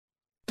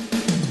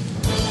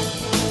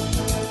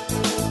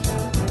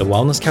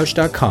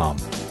thewellnesscouch.com,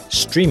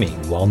 streaming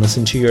wellness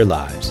into your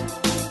lives.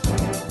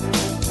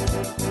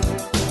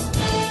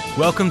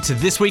 Welcome to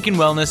This Week in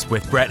Wellness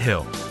with Brett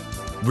Hill.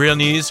 Real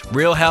news,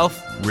 real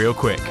health, real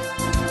quick.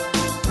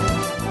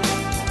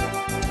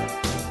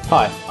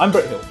 Hi, I'm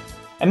Brett Hill.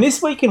 And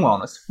this week in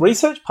wellness,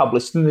 research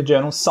published in the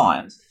journal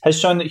Science has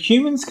shown that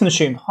humans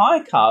consumed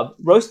high-carb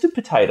roasted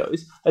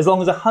potatoes as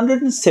long as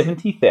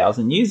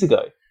 170,000 years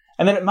ago,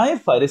 and that it may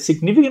have played a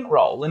significant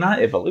role in our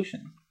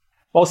evolution.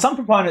 While some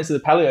proponents of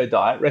the paleo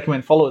diet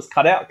recommend followers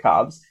cut out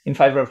carbs in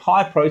favour of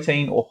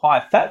high-protein or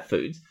high-fat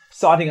foods,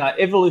 citing our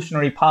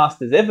evolutionary past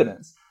as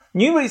evidence,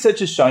 new research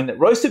has shown that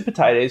roasted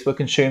potatoes were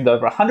consumed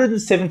over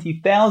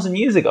 170,000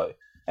 years ago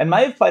and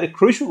may have played a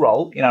crucial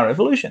role in our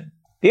evolution.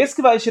 The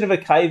excavation of a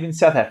cave in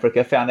South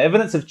Africa found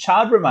evidence of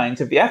charred remains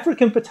of the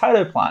African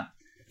potato plant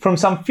from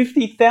some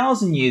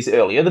 50,000 years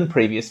earlier than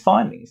previous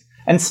findings,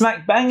 and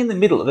smack bang in the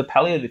middle of the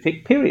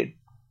Paleolithic period.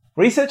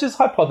 Researchers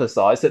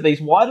hypothesised that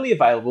these widely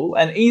available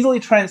and easily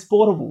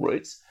transportable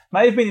routes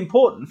may have been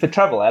important for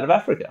travel out of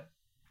Africa.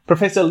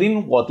 Professor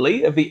Lynn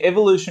Wadley of the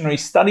Evolutionary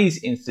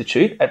Studies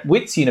Institute at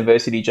Wits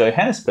University,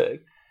 Johannesburg,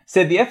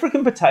 said the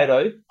African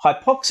potato,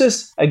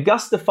 Hypoxus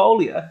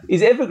augustifolia,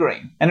 is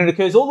evergreen, and it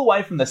occurs all the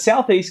way from the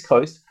southeast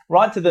coast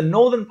right to the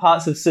northern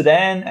parts of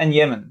Sudan and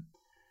Yemen.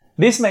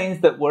 This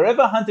means that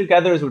wherever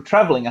hunter-gatherers were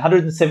travelling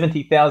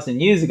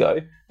 170,000 years ago,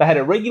 they had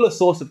a regular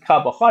source of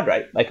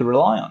carbohydrate they could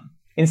rely on.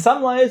 In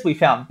some layers, we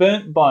found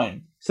burnt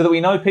bone, so that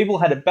we know people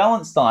had a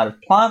balanced diet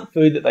of plant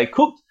food that they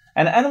cooked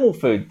and animal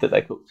food that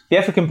they cooked. The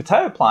African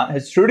potato plant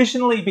has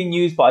traditionally been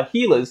used by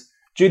healers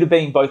due to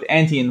being both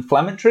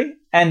anti-inflammatory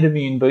and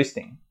immune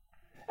boosting.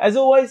 As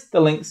always,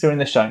 the links are in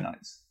the show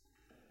notes.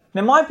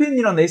 Now, my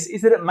opinion on this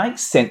is that it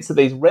makes sense that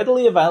these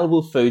readily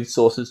available food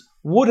sources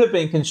would have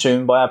been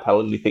consumed by our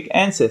Paleolithic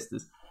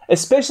ancestors,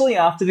 especially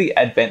after the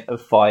advent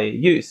of fire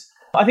use.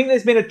 I think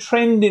there's been a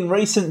trend in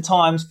recent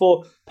times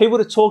for people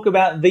to talk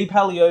about the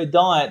paleo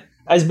diet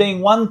as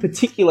being one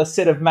particular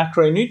set of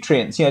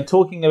macronutrients,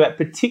 talking about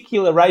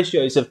particular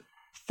ratios of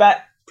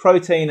fat,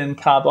 protein, and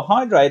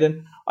carbohydrate.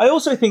 And I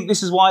also think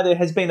this is why there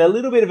has been a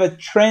little bit of a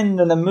trend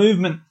and a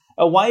movement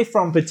away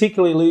from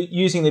particularly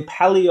using the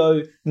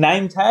paleo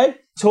name tag,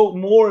 talk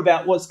more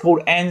about what's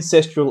called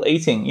ancestral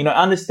eating,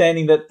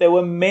 understanding that there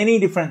were many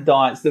different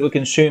diets that were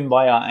consumed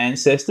by our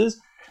ancestors.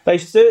 They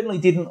certainly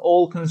didn't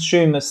all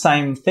consume the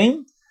same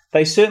thing.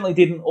 They certainly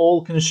didn't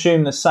all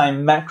consume the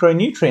same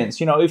macronutrients.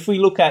 If we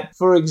look at,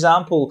 for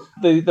example,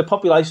 the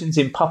populations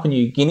in Papua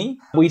New Guinea,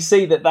 we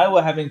see that they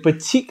were having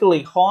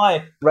particularly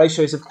high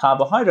ratios of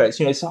carbohydrates.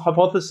 It's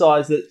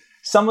hypothesized that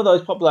some of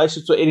those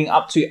populations were eating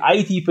up to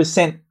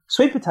 80%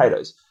 sweet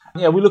potatoes.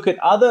 We look at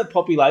other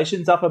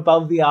populations up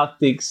above the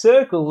Arctic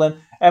Circle,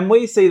 and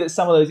we see that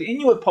some of those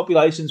Inuit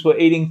populations were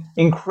eating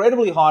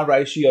incredibly high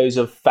ratios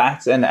of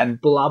fat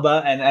and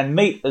blubber and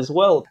meat as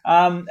well.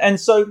 And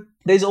so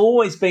there's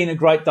always been a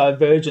great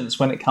divergence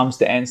when it comes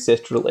to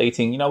ancestral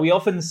eating. We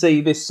often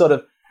see this sort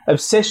of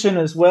obsession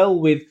as well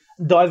with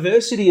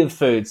diversity of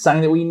food,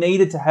 saying that we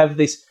needed to have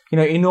this,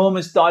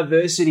 enormous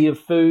diversity of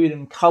food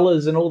and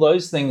colours and all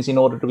those things in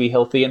order to be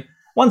healthy. And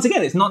once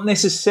again, it's not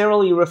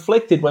necessarily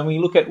reflected when we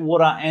look at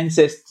what our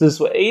ancestors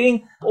were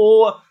eating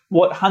or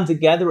what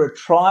hunter-gatherer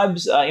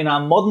tribes in our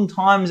modern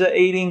times are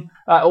eating,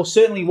 or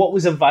certainly what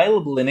was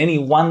available in any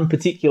one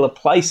particular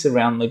place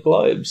around the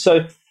globe.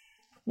 So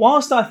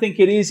whilst I think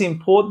it is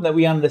important that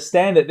we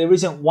understand that there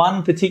isn't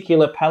one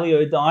particular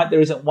paleo diet, there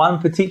isn't one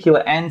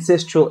particular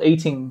ancestral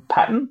eating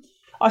pattern,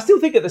 I still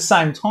think at the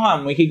same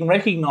time we can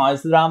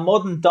recognise that our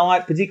modern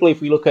diet, particularly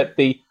if we look at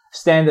the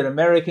standard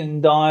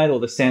American diet or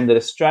the standard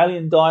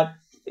Australian diet,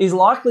 is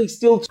likely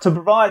still to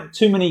provide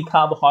too many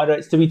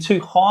carbohydrates, to be too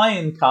high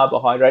in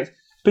carbohydrates,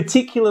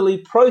 particularly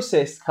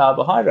processed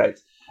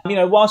carbohydrates.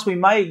 Whilst we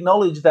may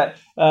acknowledge that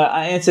our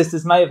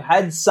ancestors may have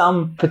had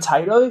some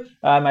potato,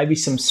 maybe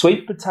some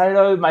sweet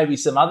potato, maybe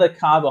some other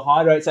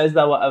carbohydrates as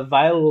they were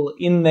available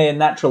in their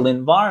natural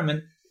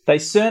environment, they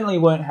certainly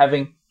weren't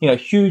having,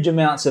 huge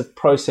amounts of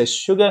processed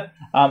sugar.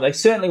 They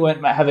certainly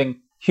weren't having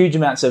huge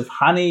amounts of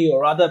honey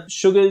or other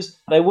sugars.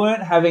 They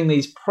weren't having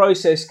these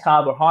processed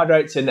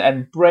carbohydrates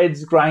and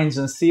breads, grains,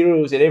 and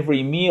cereals at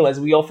every meal as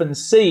we often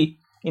see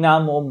in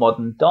our more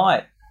modern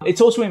diet.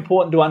 It's also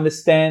important to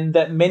understand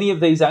that many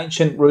of these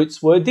ancient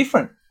roots were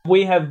different.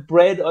 We have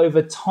bred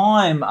over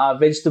time our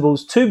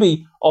vegetables to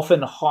be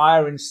often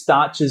higher in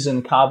starches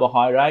and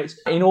carbohydrates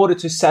in order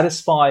to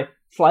satisfy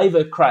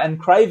flavour and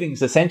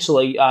cravings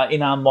essentially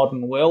in our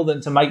modern world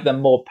and to make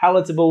them more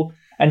palatable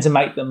and to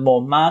make them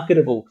more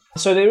marketable.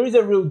 So there is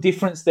a real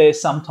difference there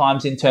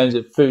sometimes in terms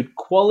of food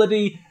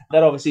quality.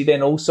 That obviously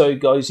then also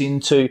goes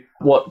into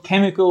what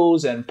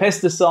chemicals and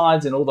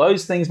pesticides and all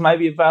those things may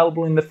be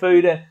available in the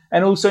food.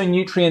 And also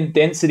nutrient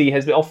density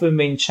has often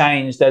been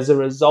changed as a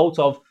result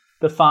of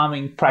the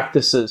farming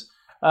practices.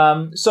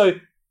 So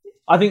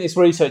I think this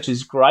research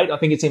is great. I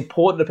think it's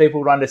important to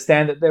people to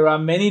understand that there are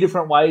many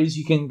different ways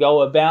you can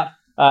go about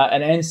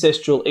an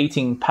ancestral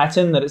eating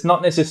pattern, that it's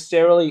not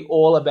necessarily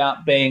all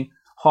about being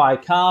high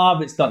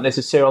carb. It's not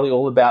necessarily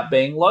all about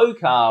being low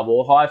carb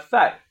or high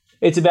fat.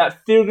 It's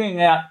about figuring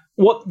out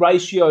what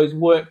ratios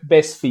work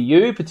best for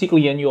you,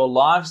 particularly in your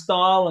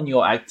lifestyle and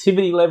your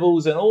activity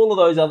levels and all of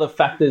those other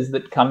factors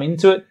that come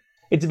into it.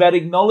 It's about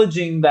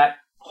acknowledging that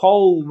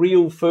whole,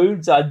 real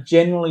foods are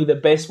generally the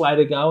best way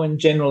to go and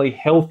generally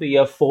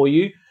healthier for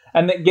you,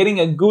 and that getting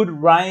a good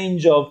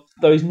range of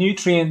those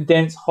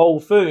nutrient-dense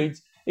whole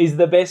foods is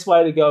the best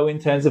way to go in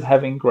terms of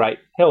having great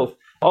health.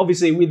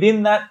 Obviously,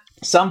 within that,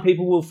 some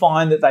people will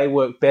find that they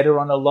work better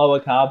on a lower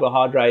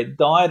carbohydrate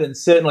diet, and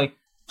certainly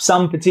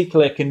some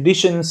particular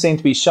conditions seem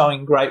to be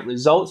showing great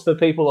results for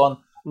people on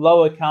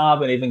lower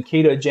carb and even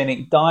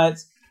ketogenic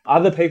diets.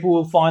 Other people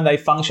will find they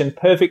function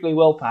perfectly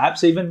well,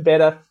 perhaps even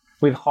better,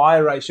 with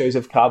higher ratios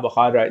of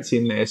carbohydrates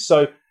in there.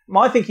 So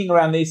my thinking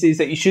around this is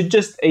that you should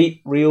just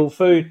eat real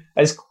food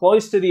as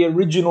close to the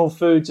original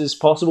foods as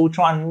possible.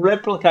 Try and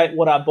replicate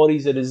what our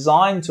bodies are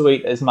designed to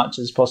eat as much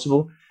as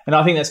possible. And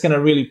I think that's going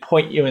to really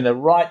point you in the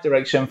right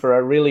direction for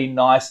a really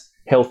nice,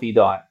 healthy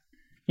diet.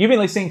 You've been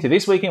listening to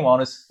This Week in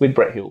Wellness with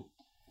Brett Hill.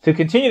 To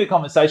continue the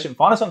conversation,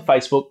 find us on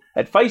Facebook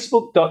at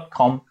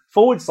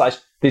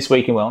facebook.com/This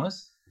Week in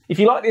Wellness. If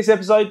you like this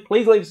episode,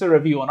 please leave us a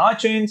review on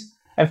iTunes.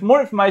 And for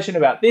more information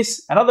about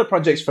this and other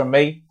projects from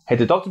me, head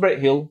to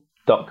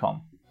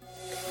drbretthill.com.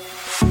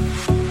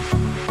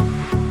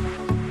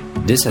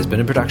 This has been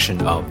a production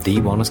of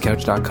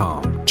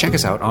TheWellnessCouch.com. Check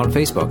us out on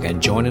Facebook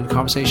and join in the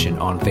conversation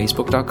on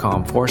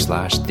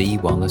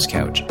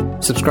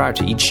Facebook.com/TheWellnessCouch. Subscribe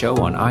to each show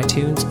on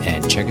iTunes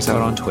and check us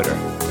out on Twitter.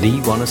 The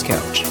Wellness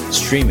Couch,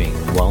 streaming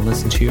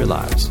wellness into your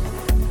lives.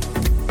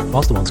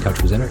 Whilst the Wellness Couch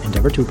presenter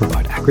endeavor to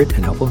provide accurate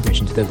and helpful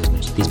information to their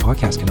listeners, these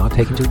podcasts cannot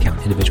take into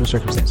account individual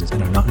circumstances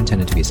and are not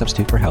intended to be a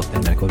substitute for health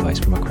and medical advice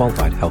from a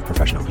qualified health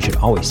professional. You should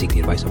always seek the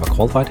advice of a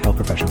qualified health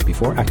professional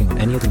before acting on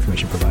any of the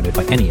information provided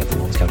by any of the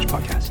Wellness Couch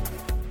podcasts.